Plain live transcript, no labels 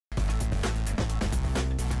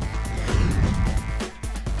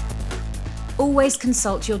Always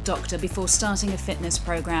consult your doctor before starting a fitness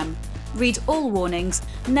program. Read all warnings,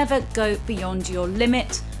 never go beyond your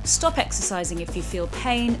limit, stop exercising if you feel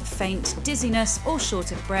pain, faint, dizziness or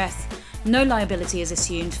short of breath. No liability is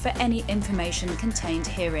assumed for any information contained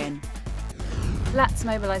herein. Lats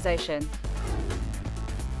mobilisation.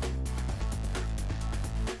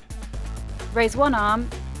 Raise one arm,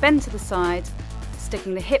 bend to the side,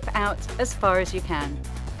 sticking the hip out as far as you can.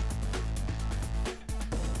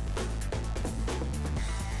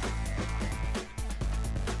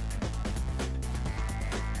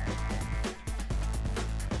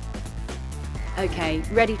 Okay,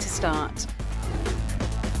 ready to start.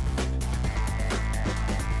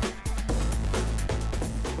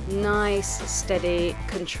 Nice, steady,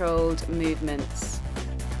 controlled movements.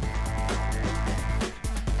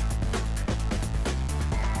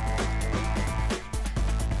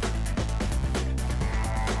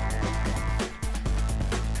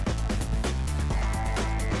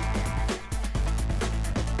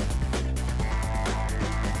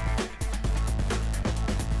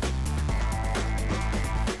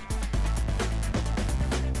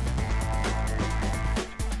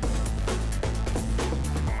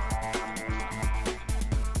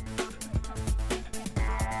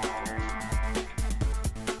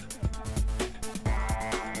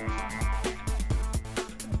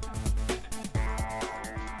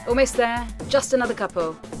 Almost there, just another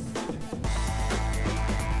couple.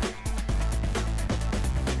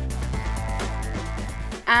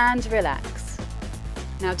 And relax.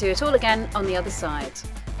 Now do it all again on the other side.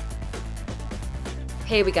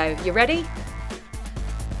 Here we go, you ready?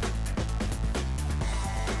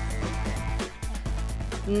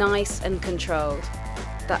 Nice and controlled.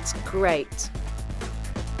 That's great.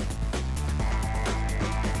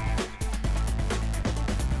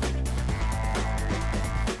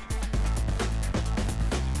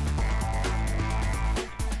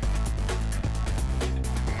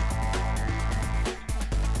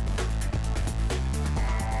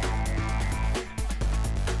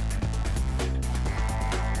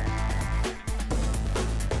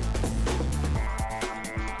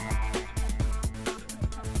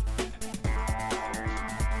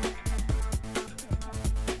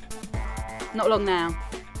 Not long now.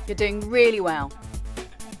 You're doing really well.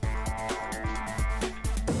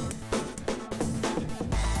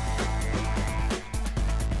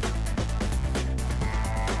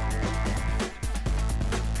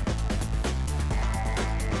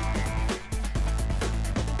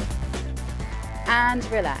 And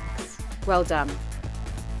relax. Well done.